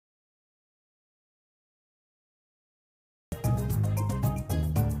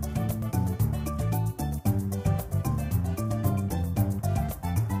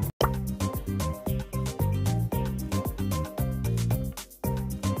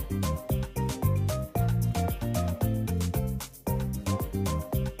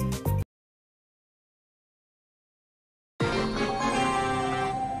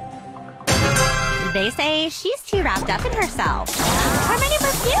They say she's too wrapped up in herself. Try my new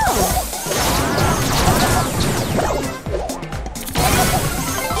perfume!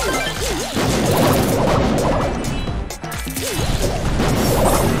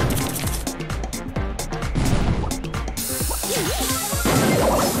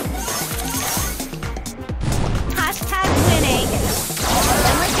 Hashtag winning.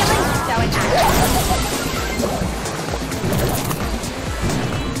 And we're feeling so attacked.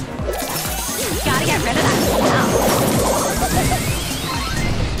 Gotta get rid of that smell.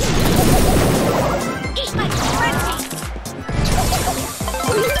 Eat my bread.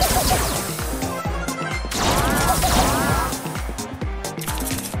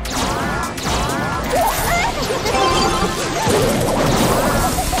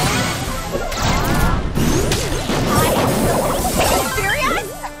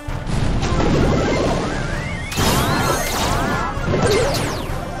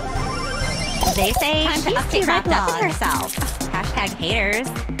 They say time to update wrapped up in herself. Hashtag haters.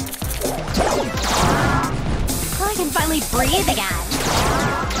 Oh, I can finally breathe again.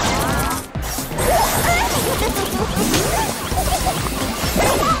 I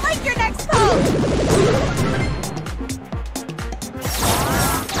won't like your next post.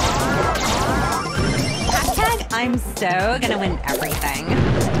 Hashtag I'm so gonna win everything.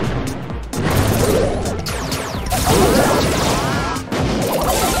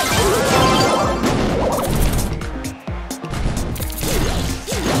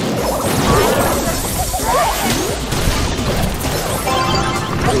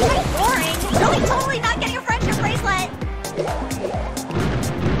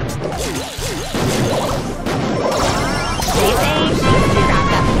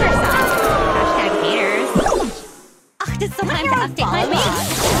 It's still time to update my week.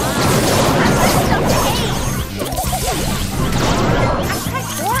 Hashtag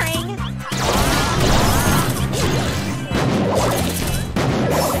boring.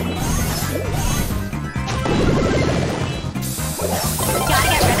 Gotta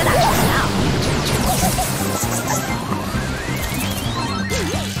get rid of that smell.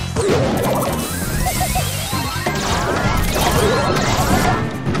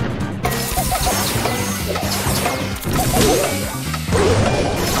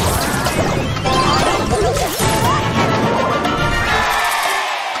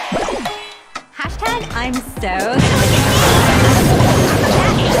 Hashtag I'm so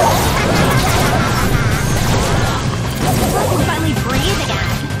I can finally breathe again.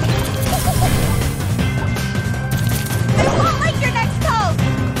 I won't like your next post.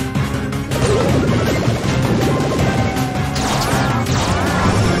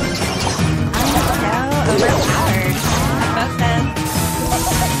 I'm so overpowered. About them.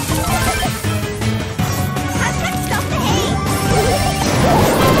 Hashtag stuff to hate.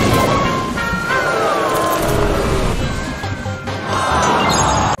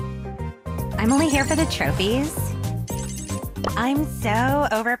 I'm only here for the trophies. I'm so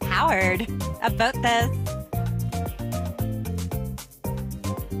overpowered about this.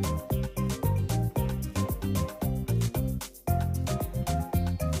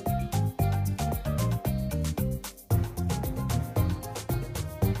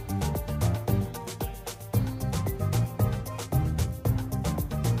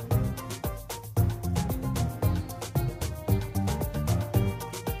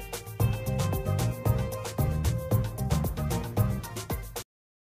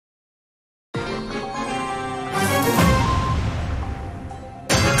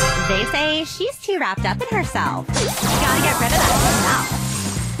 They say she's too wrapped up in herself. Gotta get rid of that smell.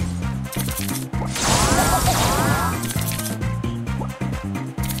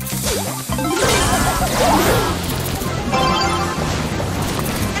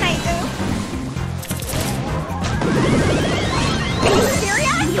 And I oop. Are you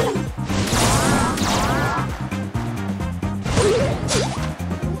serious?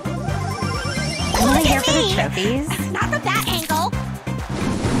 I'm only here for the trophies. Not from that angle.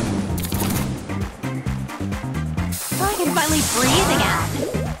 I can finally breathe again.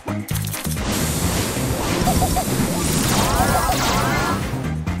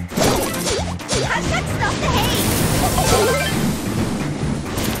 Hashtag stuff to hate.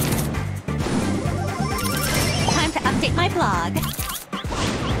 Time to update my blog.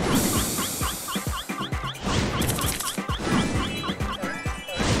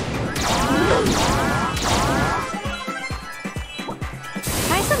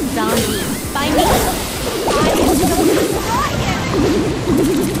 Try some zombies by me.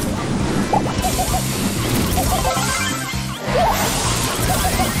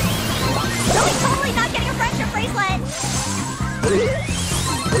 Totally not getting a friendship bracelet!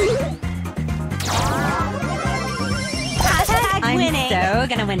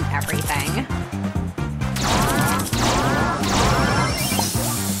 gonna win everything.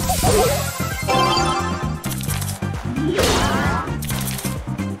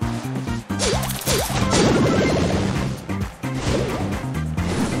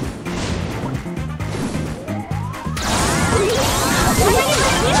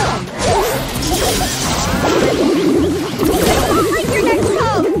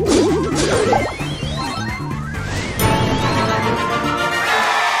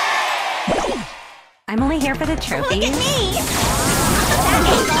 I'm only here for the trophies. Look at me! That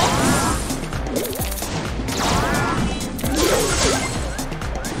angle!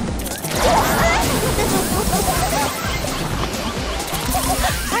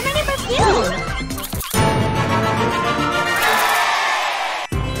 I'm ready for you!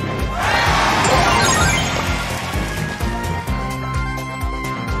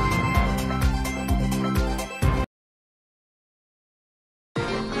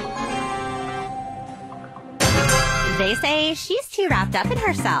 They say she's too wrapped up in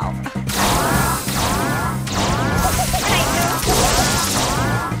herself.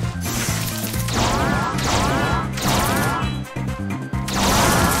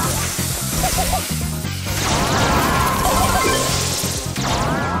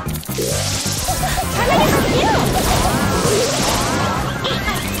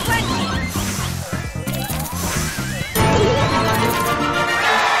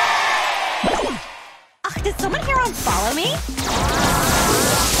 Did someone here unfollow me?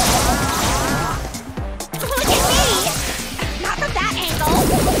 Look at me! Not from that angle!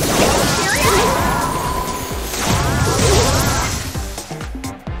 Are you serious?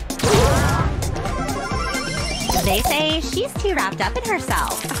 They say she's too wrapped up in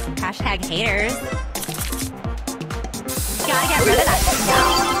herself. Hashtag haters. Gotta get rid of that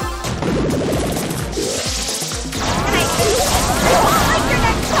stuff. I like your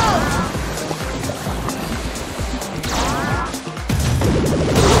next pose!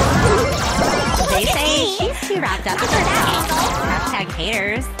 They say she's too wrapped up in herself. Hashtag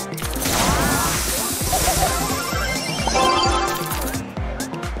haters.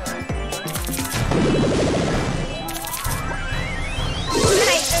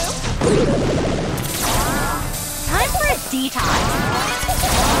 Time for a detox.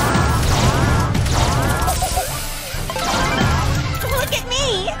 Look at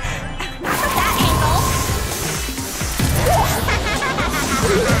me! Not from that angle.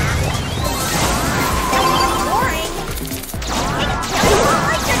 Boring.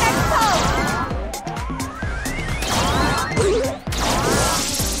 Like your next pose.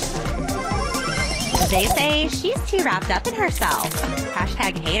 They say she's too wrapped up in herself.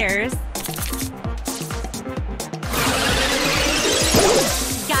 Hashtag haters.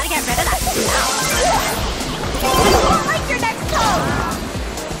 Gotta get rid of that stuff. Like your next pose.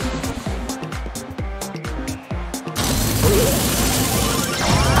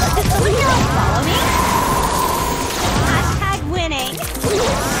 Did someone here follow me? Hashtag winning.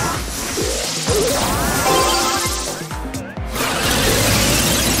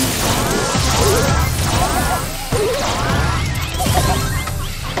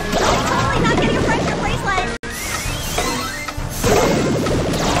 Totally not getting a friendship bracelet.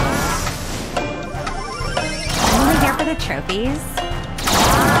 I'm only here for the trophies.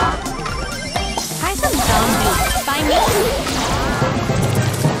 Try some zombies by me.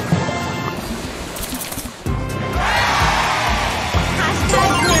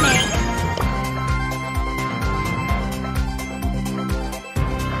 Hashtag winning.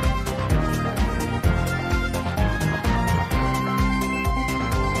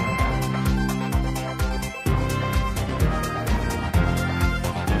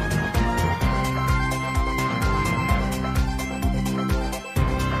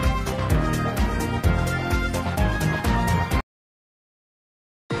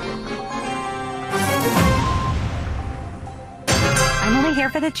 I'm only here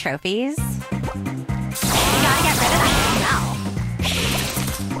for the trophies. Gotta get rid of that smell.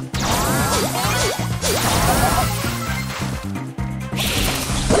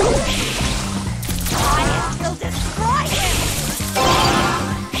 I will destroy him.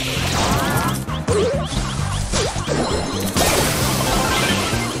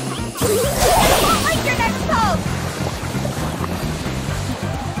 Like your next pose.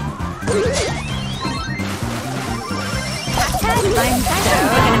 I'm so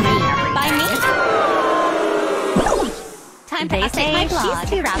gonna be by me. Time to update my blog. She's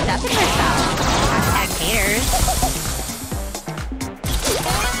too wrapped up in herself. Hashtag haters.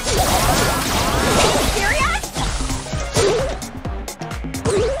 Serious?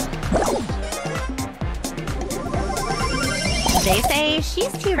 They say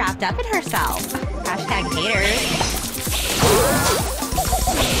she's too wrapped up in herself. Hashtag haters.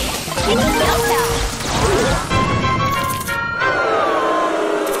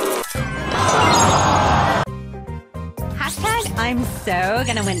 Hashtag I'm so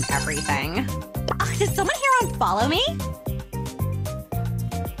gonna win everything. Ugh, did someone here unfollow me?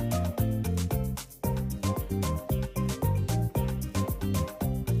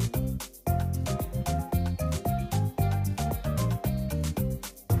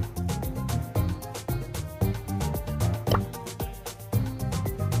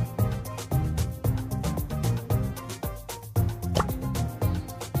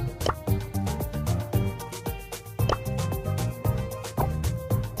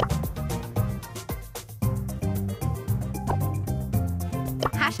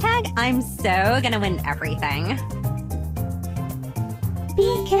 Hashtag I'm so gonna win everything.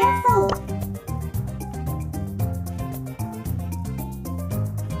 Be careful.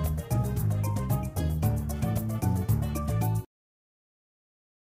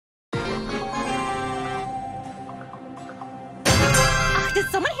 Did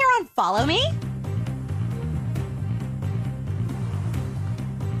someone here unfollow me?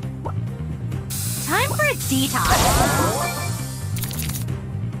 Time for a detox.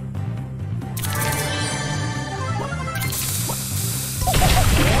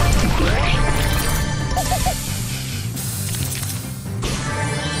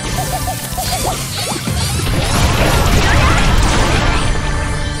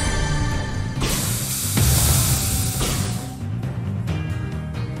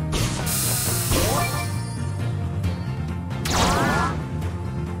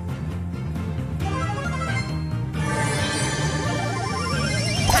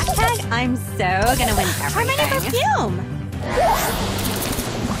 Hashtag I'm so gonna win everything. Try my new perfume.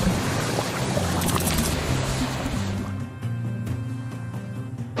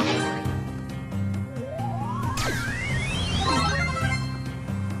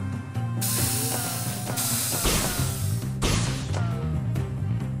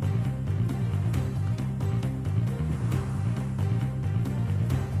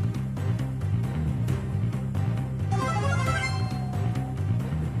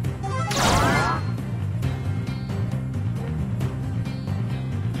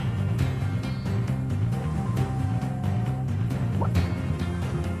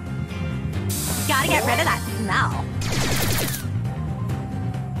 Gotta get rid of that smell.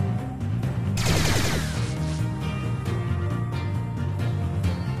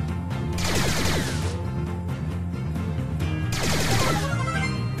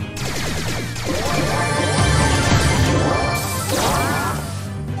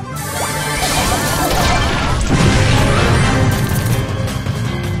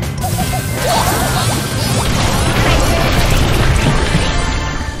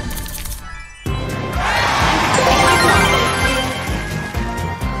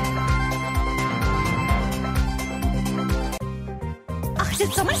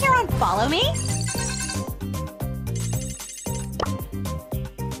 Did someone here unfollow me?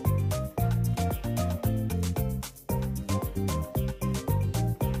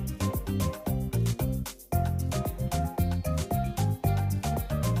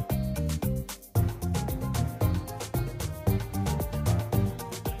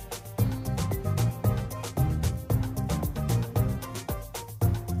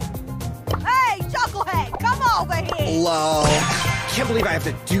 Hey, Chucklehead, come over here! Lol. Can't believe I have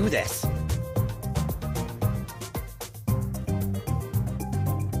to do this.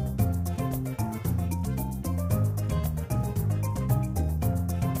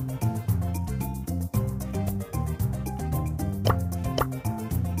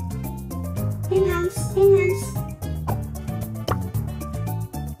 Enhance, enhance.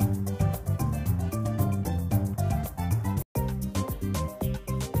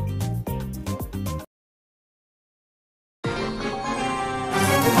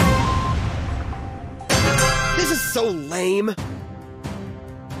 This is so lame.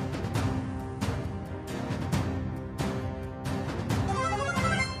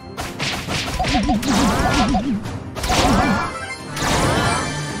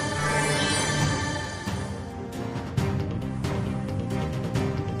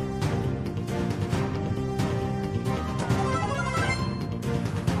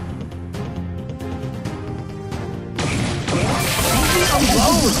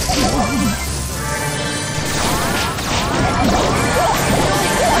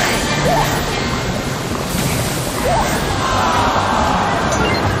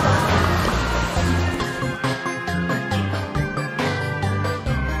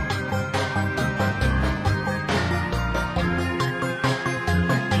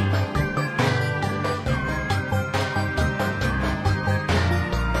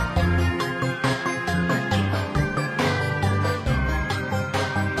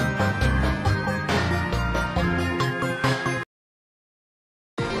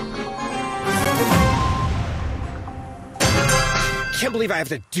 can't believe I have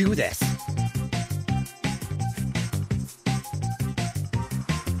to do this.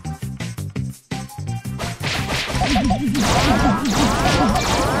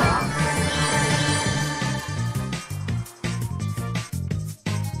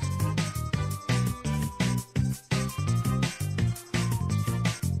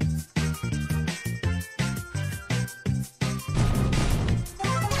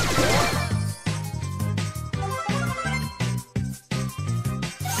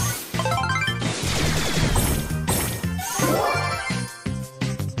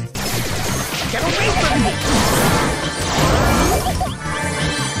 Get away from me!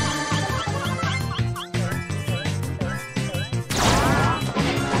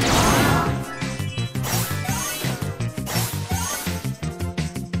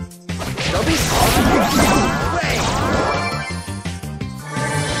 They'll be away!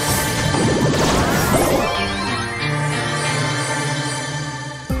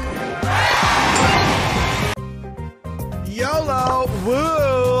 YOLO! Woo!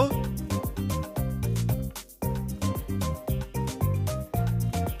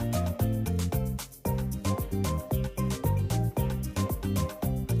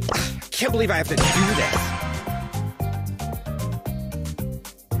 Can't believe I have to do this.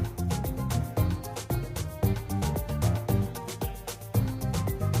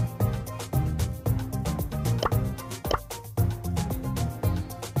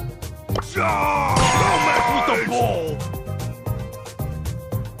 Don't mess with the ball!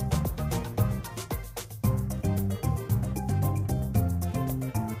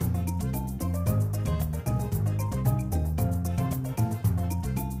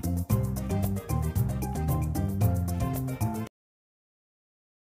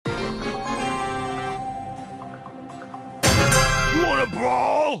 You wanna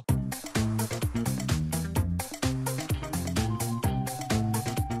brawl?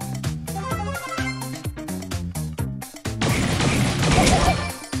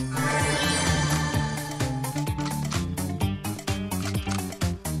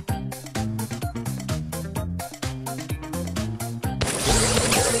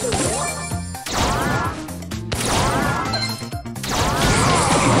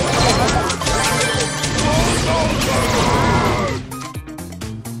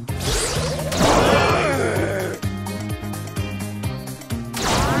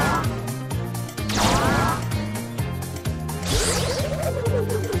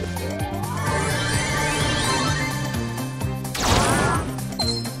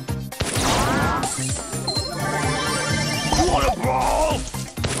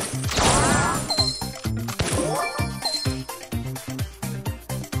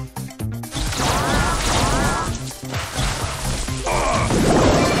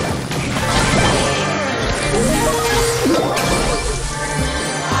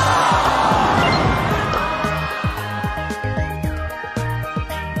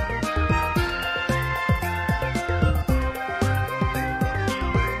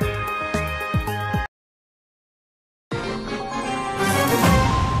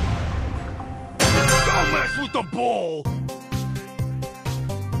 With the ball!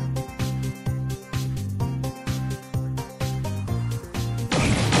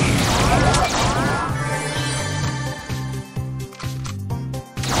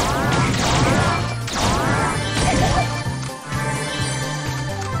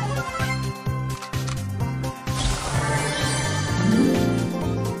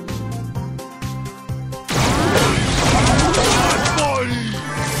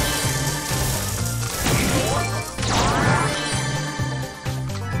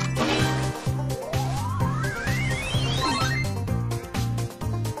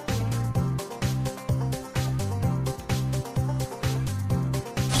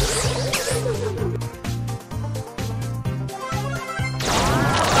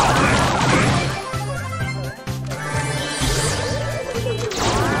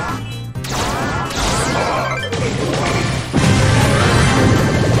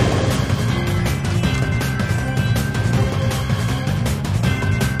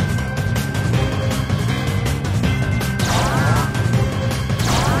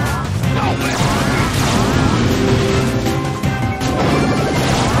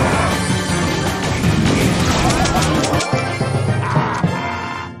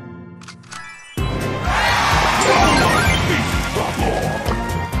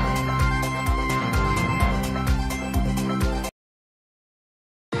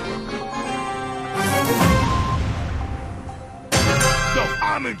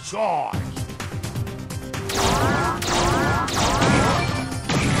 I'm in charge!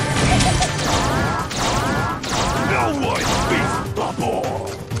 No one beats the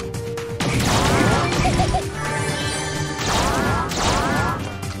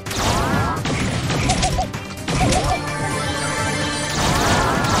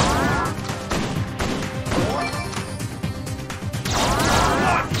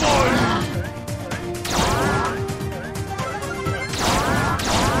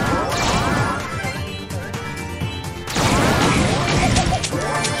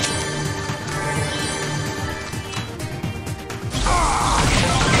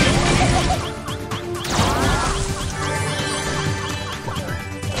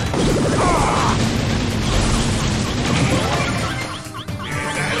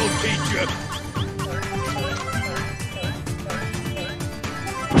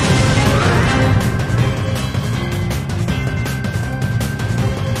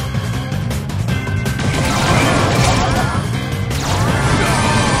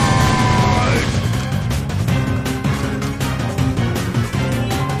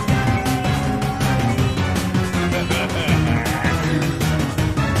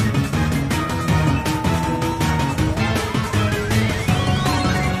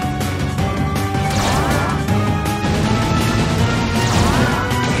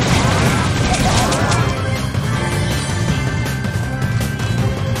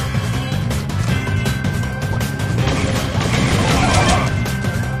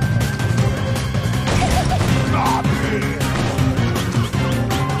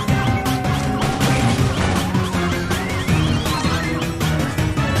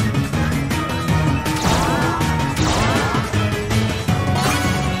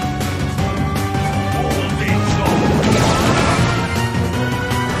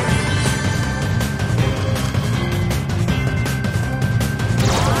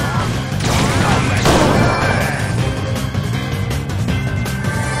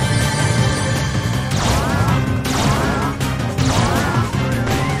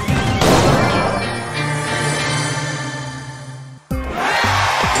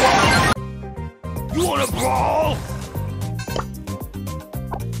You wanna brawl?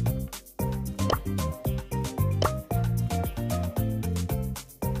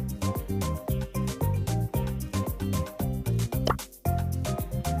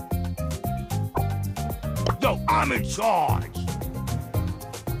 Yo, I'm in charge.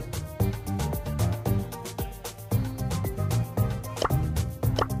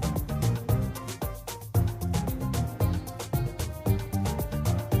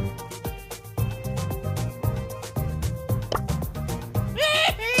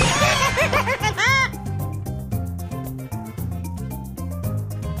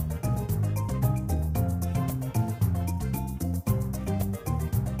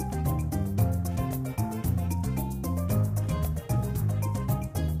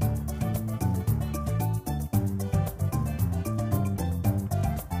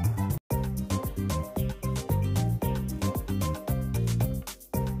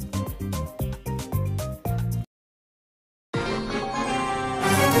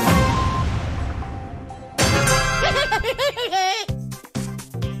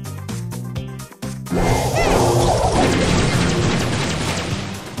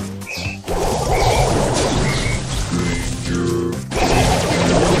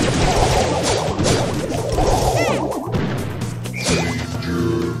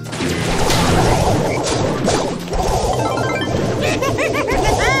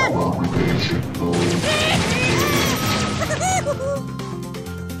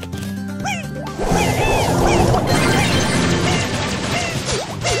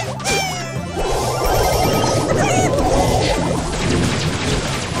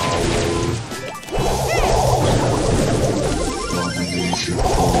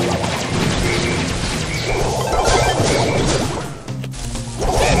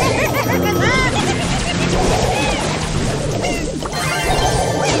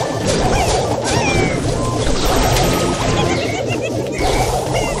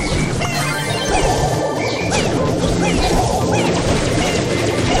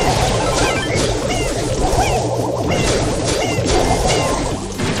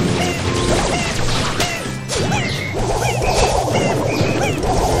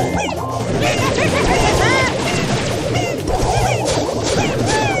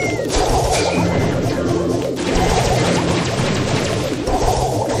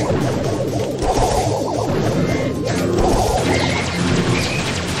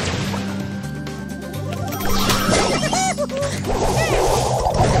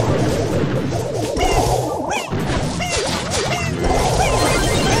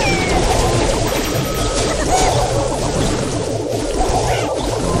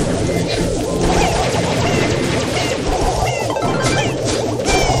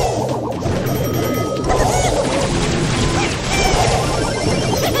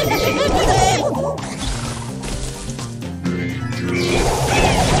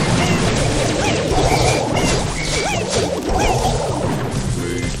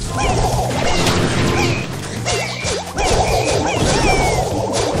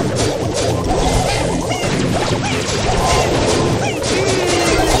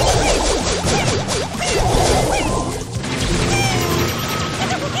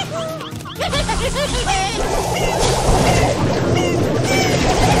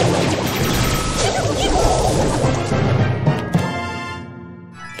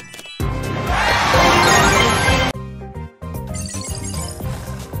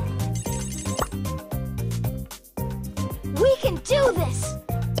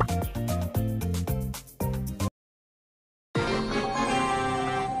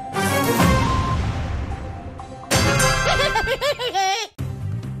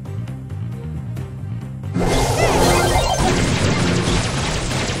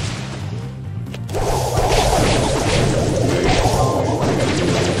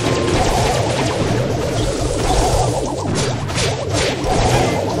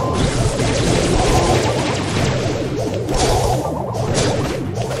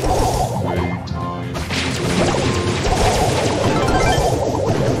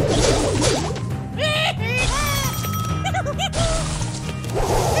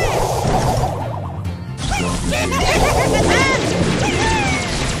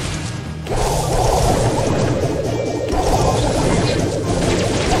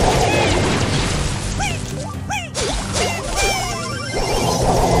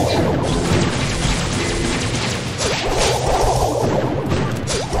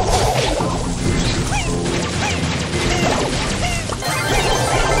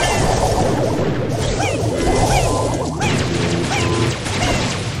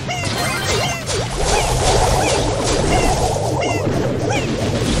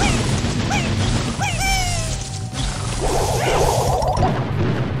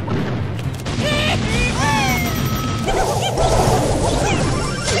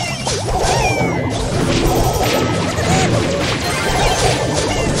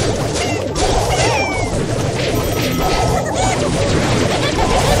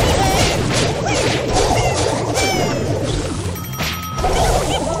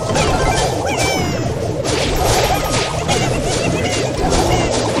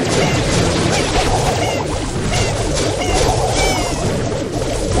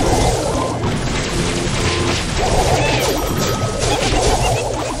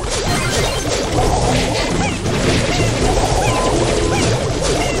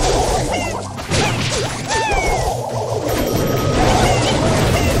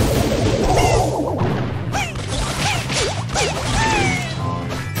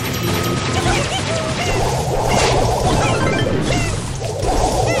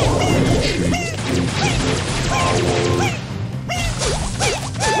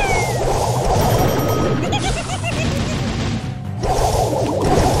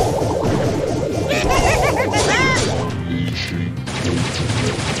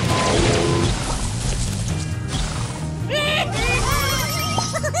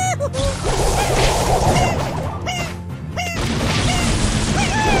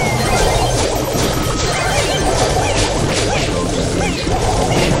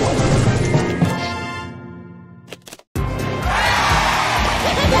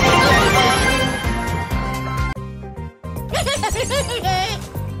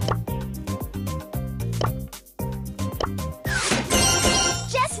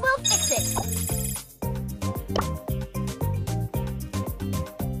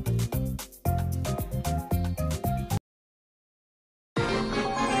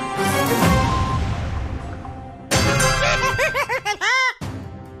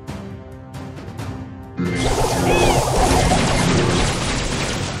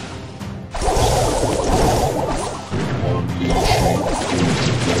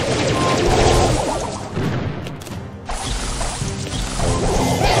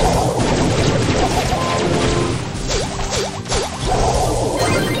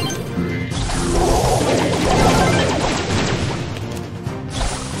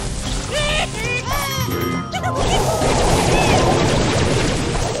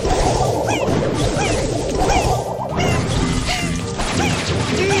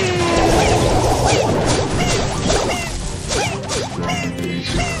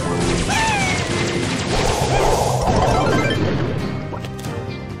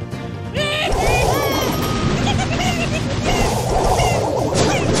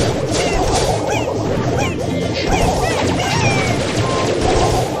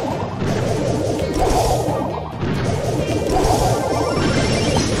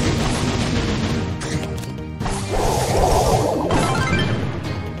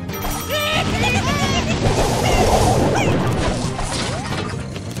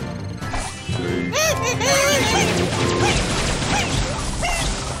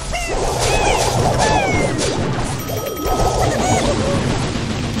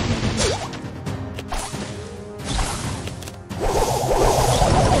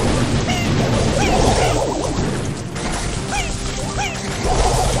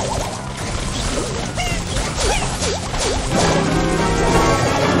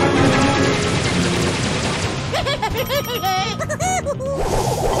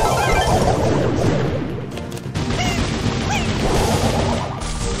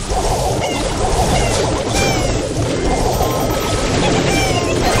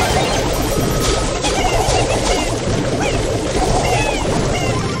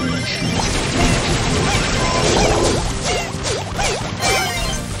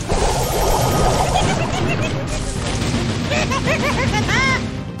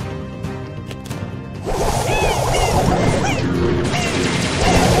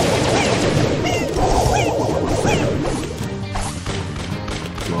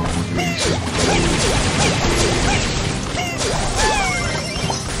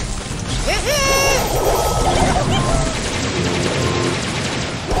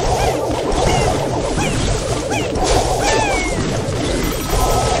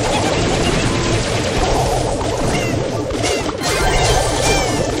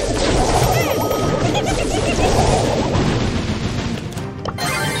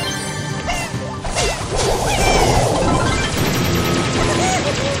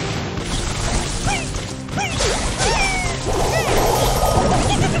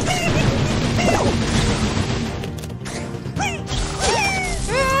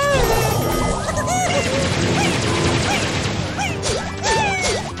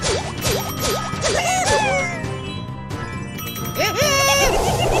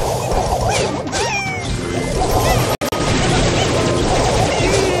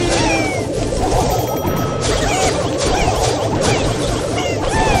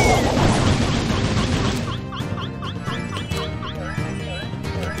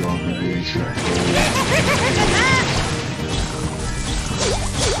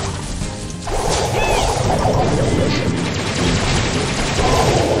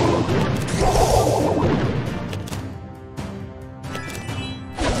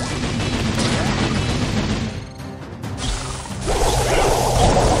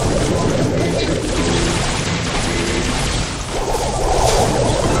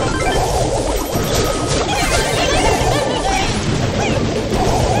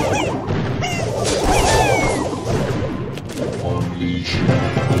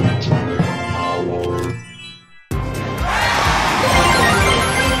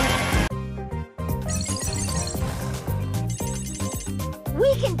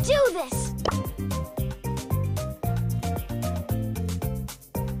 We can do this!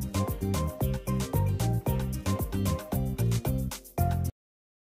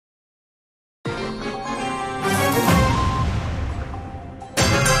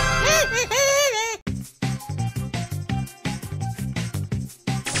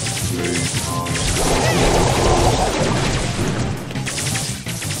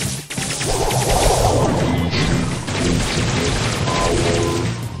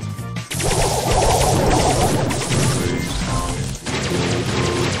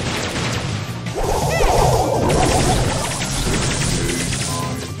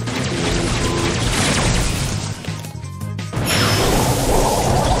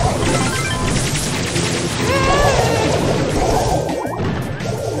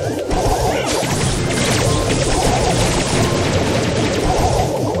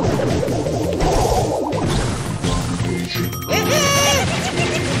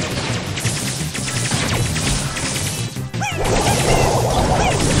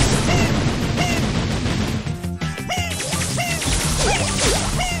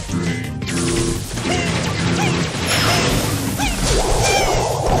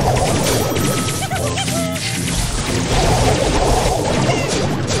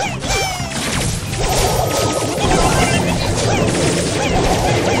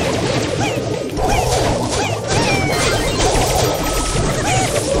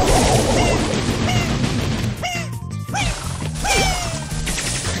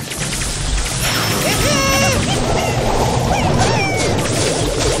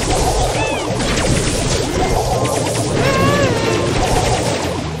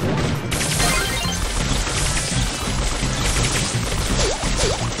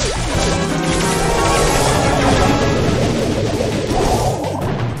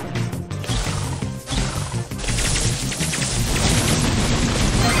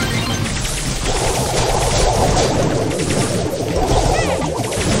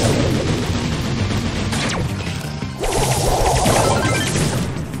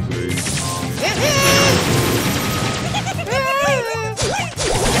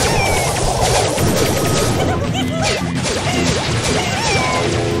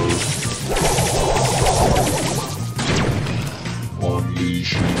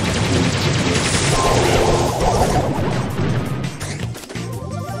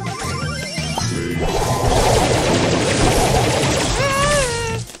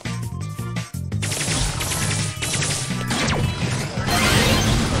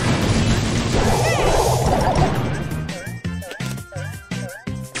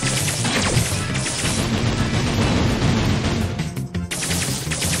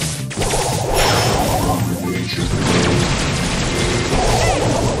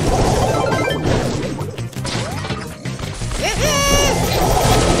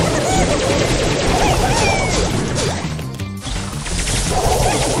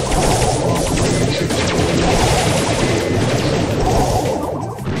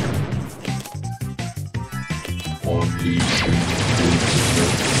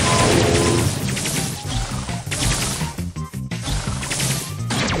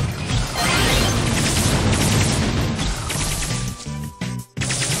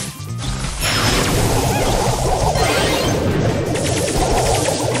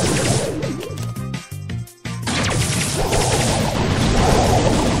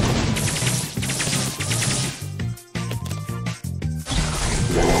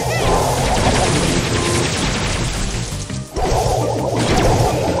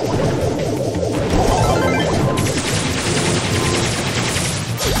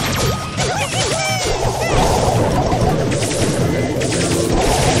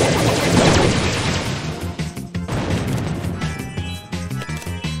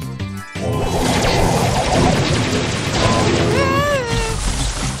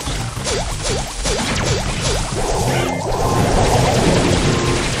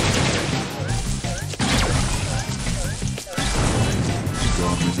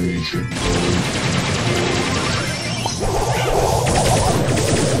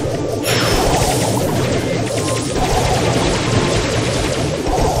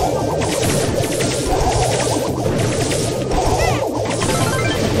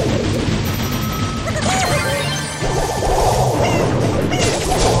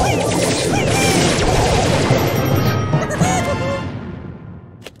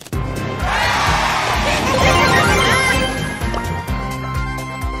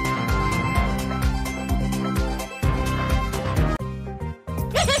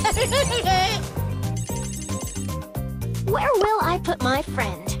 Where will I put my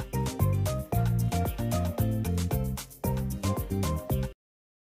friend?